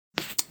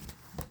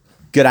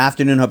Good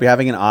afternoon. Hope you're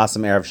having an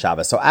awesome Erev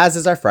Shabbos. So as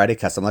is our Friday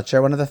custom, let's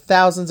share one of the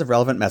thousands of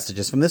relevant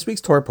messages from this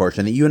week's Torah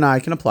portion that you and I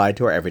can apply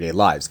to our everyday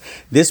lives.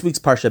 This week's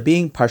Parsha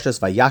being Parshas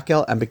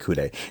Vayakel and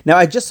Pekudei. Now,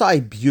 I just saw a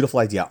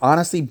beautiful idea,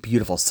 honestly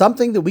beautiful,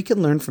 something that we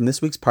can learn from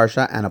this week's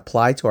Parsha and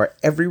apply to our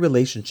every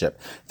relationship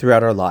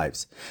throughout our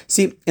lives.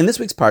 See, in this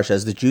week's Parsha,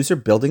 as the Jews are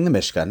building the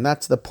Mishkan,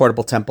 that's the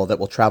portable temple that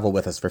will travel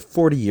with us for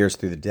 40 years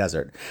through the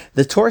desert,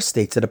 the Torah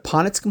states that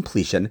upon its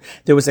completion,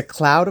 there was a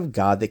cloud of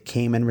God that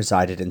came and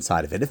resided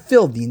inside of it. It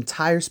filled the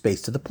entire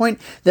space to the point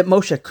that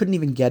Moshe couldn't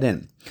even get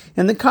in.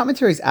 And the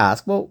commentaries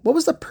ask, well, what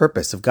was the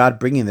purpose of God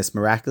bringing this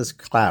miraculous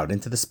cloud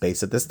into the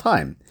space at this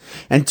time?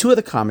 And two of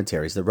the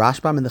commentaries, the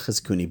Rashbam and the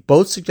Chizkuni,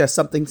 both suggest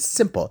something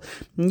simple,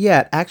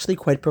 yet actually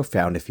quite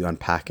profound if you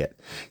unpack it.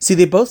 See,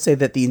 they both say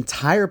that the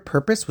entire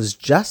purpose was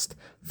just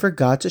for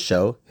God to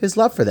show his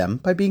love for them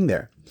by being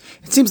there.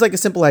 It seems like a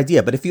simple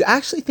idea, but if you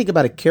actually think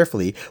about it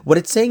carefully, what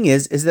it's saying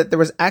is that there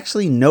was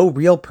actually no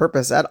real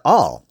purpose at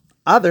all,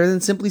 other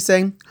than simply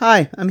saying,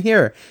 hi, I'm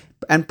here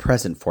and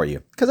present for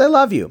you because I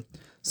love you.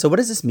 So what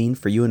does this mean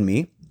for you and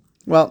me?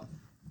 Well,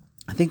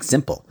 I think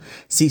simple.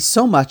 See,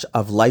 so much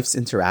of life's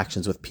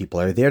interactions with people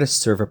are there to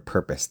serve a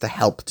purpose, to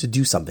help, to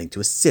do something,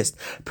 to assist,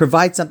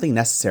 provide something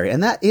necessary.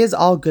 And that is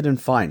all good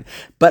and fine.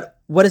 But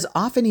what is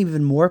often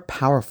even more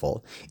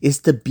powerful is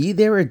to be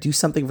there or do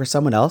something for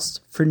someone else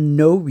for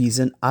no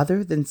reason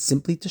other than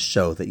simply to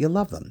show that you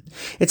love them.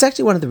 It's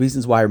actually one of the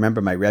reasons why I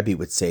remember my Rebbe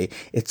would say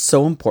it's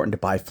so important to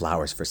buy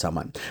flowers for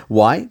someone.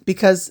 Why?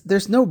 Because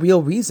there's no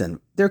real reason.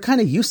 They're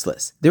kind of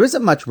useless. There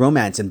isn't much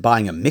romance in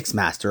buying a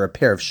Mixmaster or a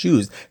pair of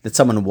shoes that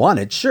someone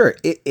wanted. Sure,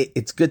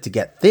 it's good to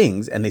get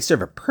things and they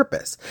serve a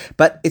purpose,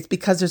 but it's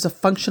because there's a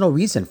functional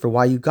reason for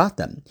why you got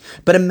them.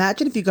 But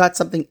imagine if you got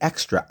something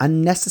extra,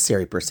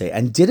 unnecessary per se,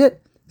 and did it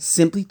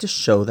simply to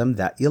show them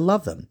that you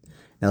love them.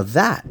 Now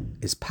that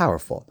is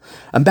powerful.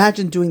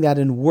 Imagine doing that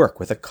in work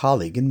with a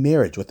colleague, in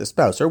marriage with a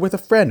spouse, or with a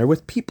friend, or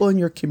with people in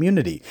your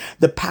community.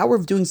 The power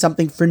of doing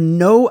something for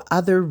no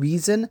other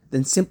reason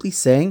than simply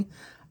saying,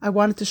 I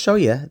wanted to show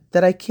you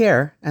that I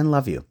care and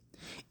love you.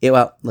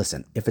 Well,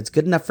 listen, if it's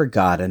good enough for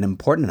God and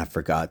important enough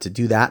for God to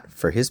do that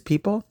for his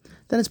people,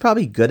 then it's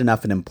probably good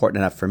enough and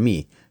important enough for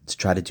me to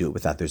try to do it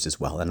with others as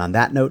well. And on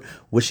that note,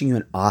 wishing you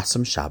an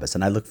awesome Shabbos,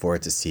 and I look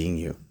forward to seeing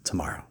you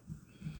tomorrow.